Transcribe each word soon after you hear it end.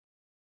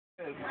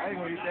I ain't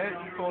gonna eat that.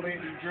 You called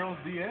Andy Girls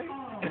DA? I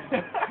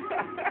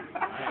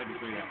had to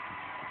say that.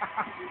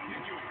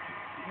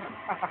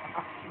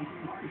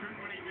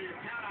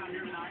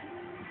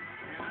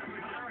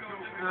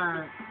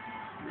 Alright.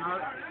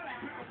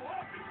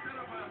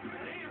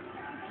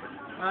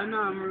 I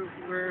know,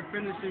 we're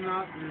finishing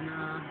up and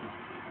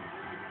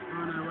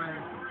on our way.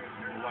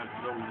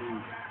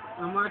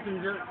 I'm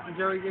watching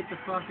Joey get the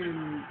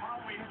fucking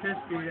piss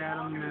beat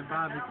out of him at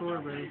Bobby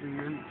Corbett's, and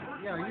then,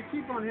 yo, you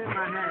keep on hitting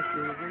my hat,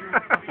 dude.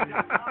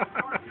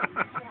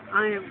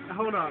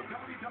 Hold up.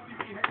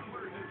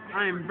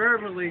 I am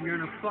verbally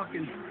gonna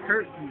fucking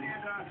hurt you.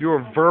 You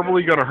are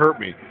verbally gonna hurt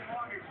me.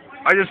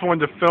 I just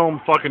wanted to film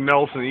fucking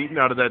Nelson eating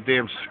out of that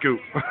damn scoop.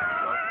 Well,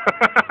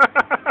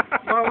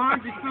 why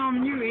don't you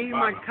film you eating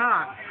my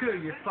cock, too,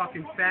 you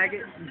fucking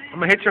faggot? I'm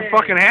gonna hit your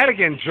fucking hat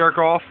again, jerk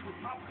off.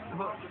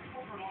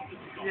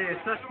 Yeah,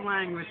 such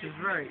language is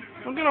right.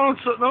 Don't get on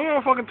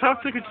fucking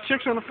tough ticket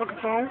chicks on the fucking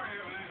phone.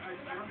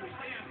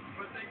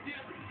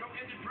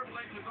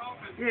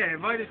 Yeah,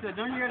 Vita said,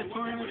 don't you got a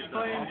tournament to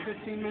play in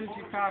 15 minutes,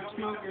 you cock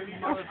smoker?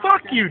 Oh,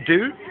 fuck you,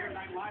 dude.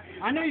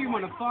 I know you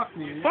want to fuck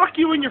me. Fuck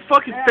you in your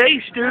fucking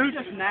face, dude.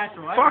 That's just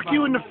natural. Fuck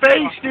you in the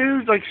face,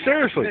 dude. Like,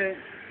 seriously.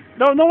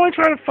 No one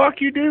trying to fuck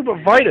you, dude,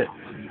 but Vita.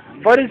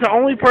 Vita's the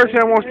only person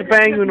that wants to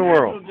bang you in the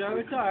world.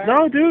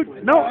 No,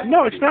 dude.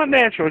 No, it's not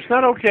natural. It's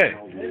not okay.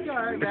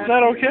 It's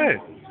not okay.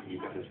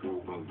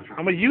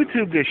 I'm gonna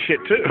YouTube this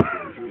shit, too.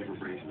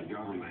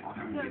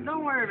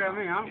 Don't worry about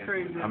me. I'm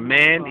crazy. A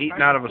man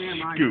eating out of a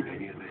scoop.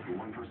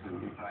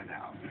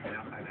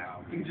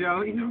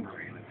 Joey?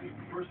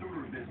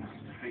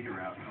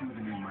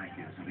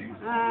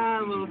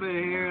 A little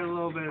bit here, a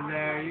little bit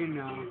there, you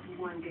know.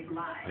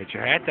 Get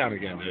your hat down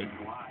again, dude.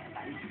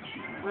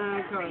 A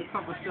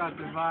couple shots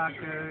of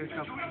vodka, a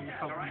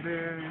couple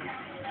beers.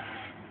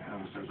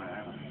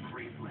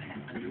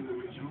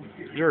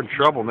 You're in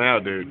trouble now,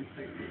 dude.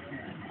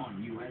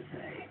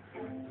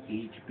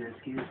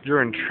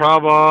 You're in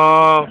trouble.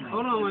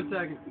 Hold on 1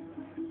 second.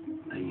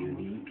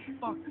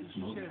 Fuck this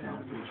shit.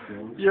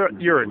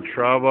 You're in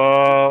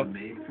trouble.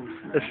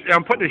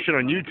 I'm putting this shit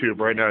on YouTube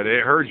right now. They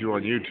heard you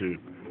on YouTube.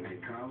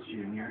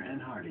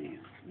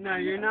 No,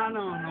 you're not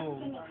on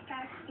hold.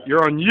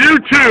 You're on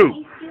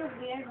YouTube!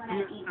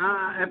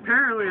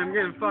 Apparently I'm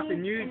getting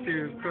fucking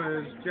YouTube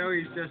because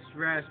Joey's just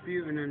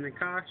Rasputin and the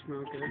cock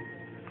smoker.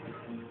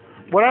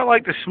 What I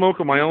like to smoke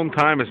on my own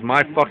time is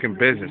my fucking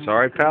business,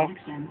 alright, pal?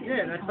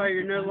 Yeah, that's why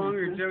you're no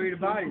longer Joey the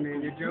body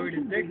man. You're Joey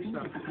the dick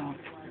sucker.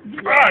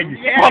 Ah, you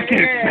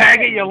fucking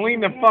faggot, you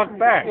lean the fuck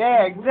back.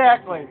 Yeah,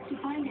 exactly.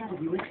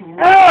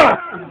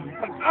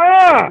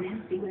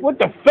 What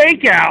the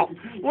fake out?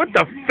 What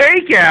the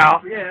fake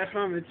out? Yeah, that's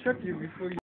why I'm gonna trip you before you